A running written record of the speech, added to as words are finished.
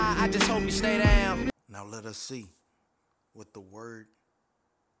just hope you stay down. Now let us see what the word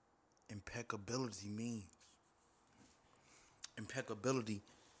impeccability means. Impeccability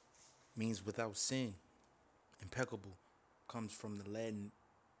means without sin. Impeccable comes from the Latin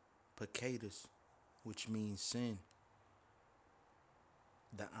peccatus, which means sin.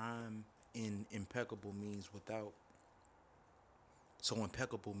 The I'm in impeccable means without. So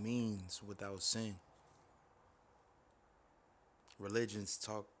impeccable means without sin. Religions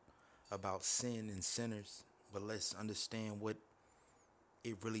talk about sin and sinners, but let's understand what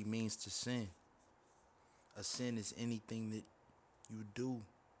it really means to sin. A sin is anything that you do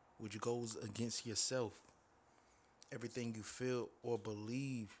which goes against yourself. Everything you feel or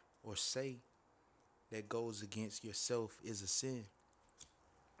believe or say that goes against yourself is a sin.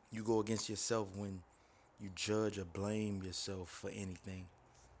 You go against yourself when you judge or blame yourself for anything.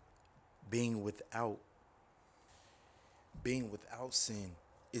 Being without sin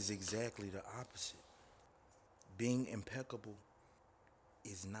is exactly the opposite. Being impeccable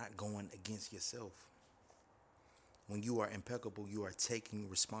is not going against yourself. When you are impeccable, you are taking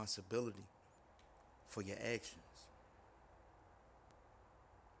responsibility for your actions.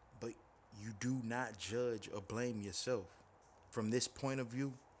 But you do not judge or blame yourself. From this point of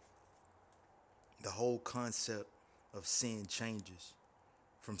view, the whole concept of sin changes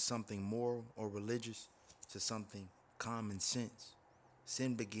from something moral or religious to something common sense.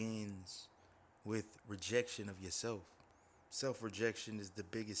 Sin begins with rejection of yourself. Self-rejection is the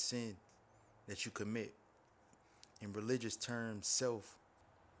biggest sin that you commit. In religious terms,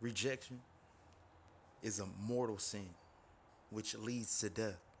 self-rejection is a mortal sin which leads to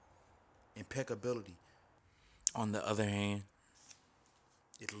death. Impeccability, on the other hand,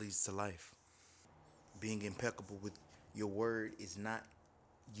 it leads to life. Being impeccable with your word is not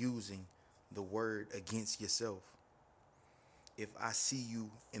using the word against yourself. If I see you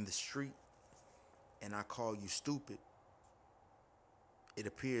in the street and I call you stupid, it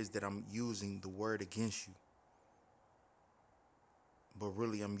appears that I'm using the word against you. But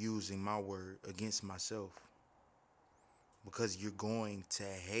really I'm using my word against myself. Because you're going to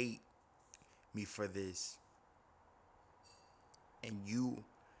hate me for this. And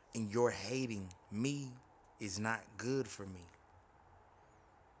your hating me is not good for me.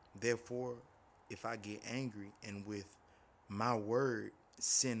 Therefore, if I get angry and with my word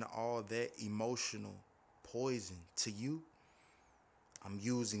send all that emotional poison to you, I'm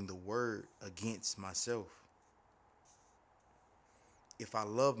using the word against myself. If I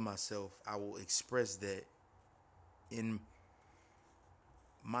love myself, I will express that in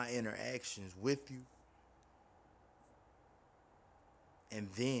my interactions with you. And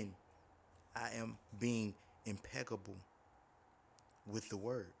then I am being impeccable with the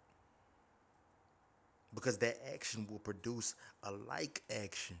word. Because that action will produce a like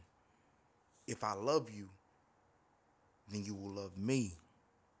action. If I love you, then you will love me.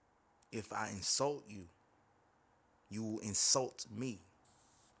 If I insult you, you will insult me.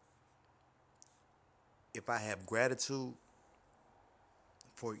 If I have gratitude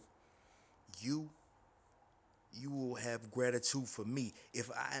for you, you will have gratitude for me.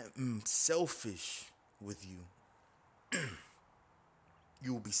 If I am selfish with you,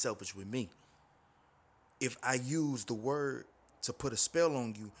 you will be selfish with me. If I use the word to put a spell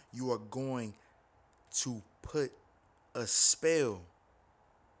on you, you are going to put a spell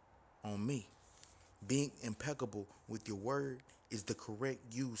on me. Being impeccable with your word is the correct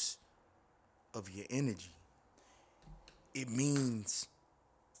use of your energy. It means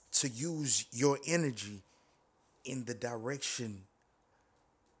to use your energy in the direction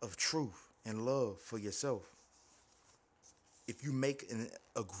of truth and love for yourself. If you make an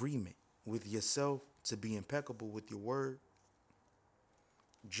agreement with yourself to be impeccable with your word,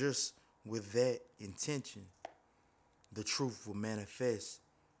 just with that intention, the truth will manifest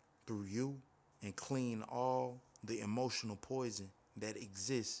through you and clean all the emotional poison that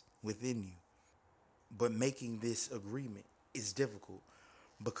exists within you. But making this agreement is difficult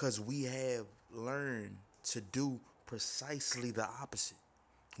because we have learned to do precisely the opposite.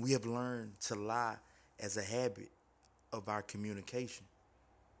 We have learned to lie as a habit of our communication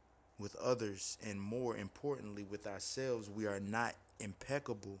with others, and more importantly with ourselves. We are not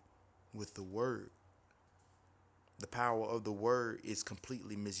impeccable with the word. The power of the word is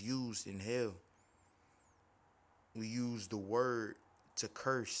completely misused in hell. We use the word to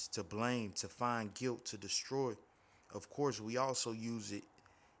curse, to blame, to find guilt, to destroy. Of course, we also use it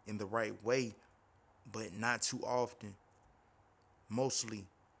in the right way, but not too often. Mostly,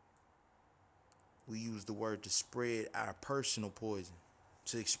 we use the word to spread our personal poison,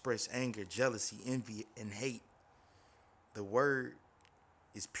 to express anger, jealousy, envy, and hate. The word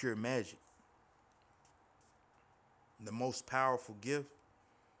is pure magic. The most powerful gift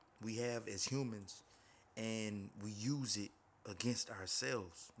we have as humans, and we use it against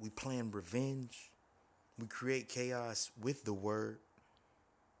ourselves. We plan revenge. We create chaos with the word.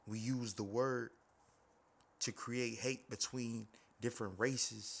 We use the word to create hate between different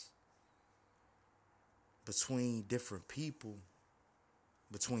races, between different people,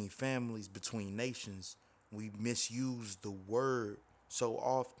 between families, between nations. We misuse the word so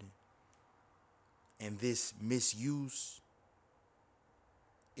often. And this misuse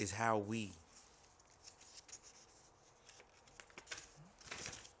is how we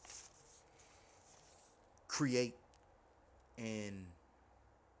create and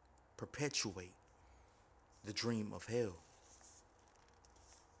perpetuate the dream of hell.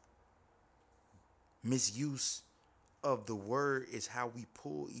 Misuse of the word is how we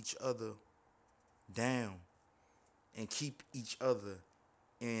pull each other down and keep each other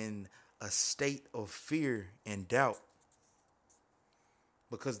in a state of fear and doubt,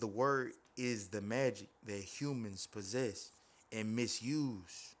 because the word is the magic that humans possess, and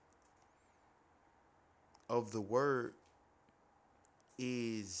misuse of the word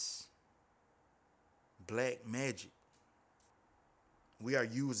is black magic. We are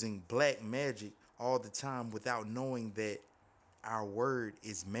using black magic all the time without knowing that our word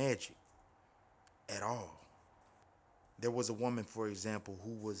is magic at all. There was a woman, for example,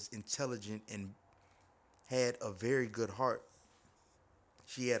 who was intelligent and had a very good heart.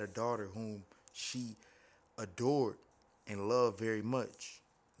 She had a daughter whom she adored and loved very much.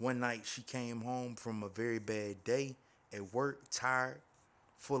 One night she came home from a very bad day at work, tired,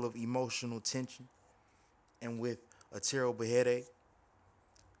 full of emotional tension, and with a terrible headache.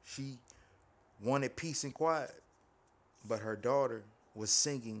 She wanted peace and quiet, but her daughter was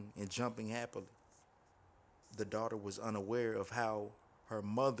singing and jumping happily. The daughter was unaware of how her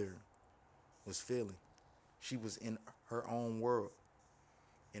mother was feeling. She was in her own world,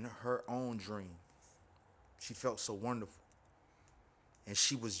 in her own dream. She felt so wonderful. And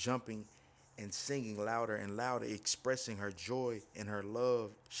she was jumping and singing louder and louder, expressing her joy and her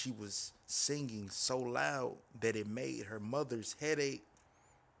love. She was singing so loud that it made her mother's headache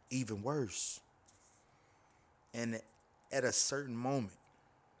even worse. And at a certain moment,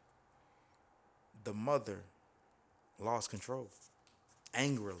 the mother lost control.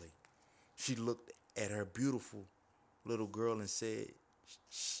 Angrily, she looked at her beautiful little girl and said,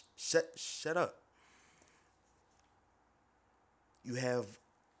 shut up. You have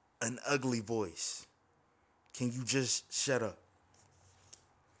an ugly voice. Can you just shut up?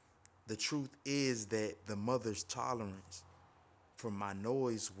 The truth is that the mother's tolerance for my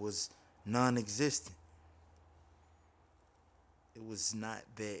noise was non-existent. It was not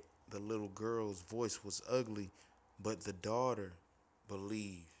that the little girl's voice was ugly, but the daughter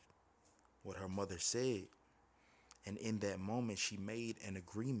believed what her mother said. And in that moment, she made an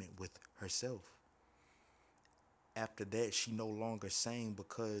agreement with herself. After that, she no longer sang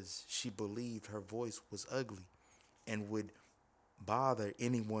because she believed her voice was ugly and would bother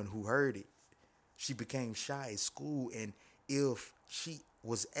anyone who heard it. She became shy at school, and if she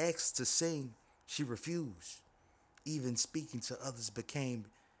was asked to sing, she refused. Even speaking to others became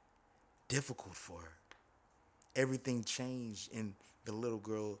difficult for her. Everything changed in the little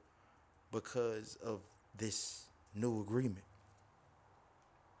girl because of this new agreement.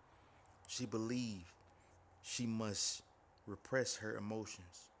 She believed she must repress her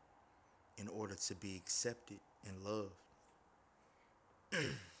emotions in order to be accepted and loved.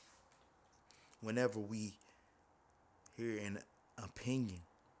 Whenever we hear an opinion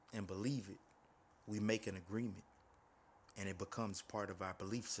and believe it, we make an agreement and it becomes part of our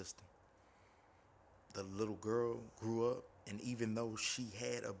belief system. The little girl grew up, and even though she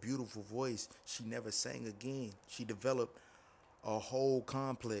had a beautiful voice, she never sang again. She developed a whole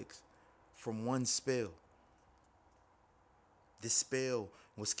complex from one spell. This spell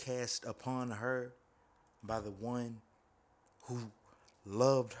was cast upon her by the one who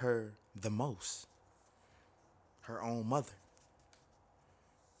loved her the most, her own mother.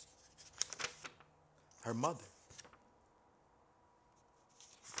 Her mother.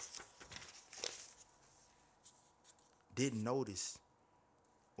 Didn't notice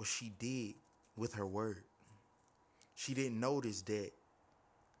what she did with her word. She didn't notice that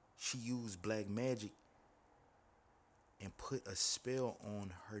she used black magic and put a spell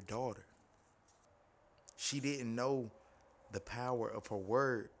on her daughter. She didn't know the power of her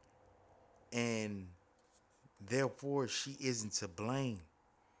word, and therefore she isn't to blame.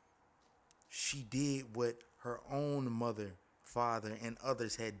 She did what her own mother, father, and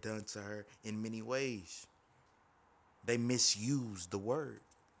others had done to her in many ways. They misuse the word.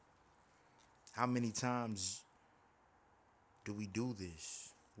 How many times do we do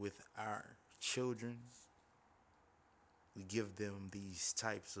this with our children? We give them these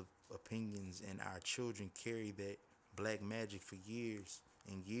types of opinions, and our children carry that black magic for years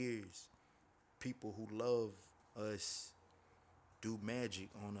and years. People who love us do magic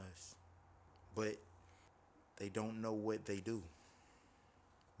on us, but they don't know what they do.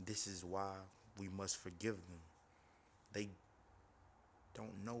 This is why we must forgive them. They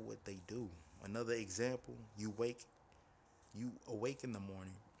don't know what they do. Another example, you awake in the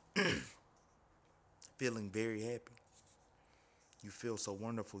morning feeling very happy. You feel so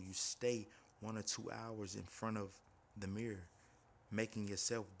wonderful. You stay 1 or 2 hours in front of the mirror, making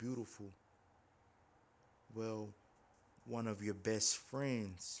yourself beautiful. Well, one of your best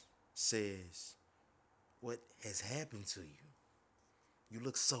friends says, "What has happened to you? You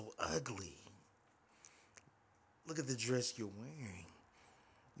look so ugly. Look at the dress you're wearing.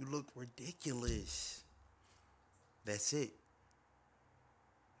 You look ridiculous." That's it.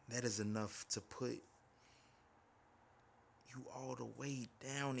 That is enough to put you all the way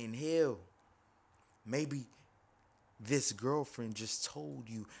down in hell. Maybe this girlfriend just told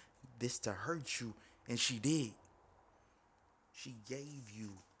you this to hurt you, and she did. She gave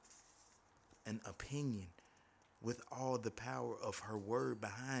you an opinion with all the power of her word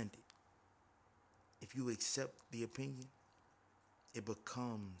behind it. If you accept the opinion, it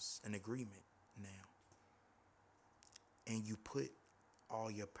becomes an agreement now. And you put all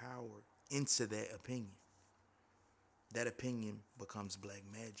your power into that opinion. That opinion becomes black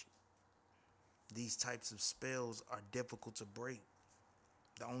magic. These types of spells are difficult to break.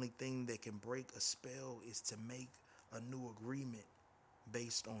 The only thing that can break a spell is to make a new agreement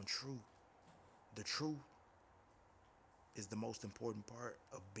based on truth. The truth is the most important part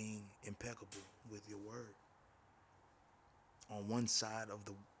of being impeccable with your word. On one side of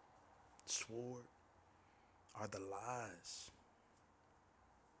the sword are the lies,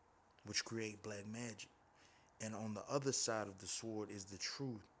 which create black magic. And on the other side of the sword is the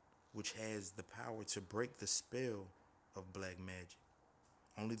truth, which has the power to break the spell of black magic.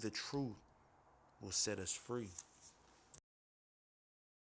 Only the truth will set us free.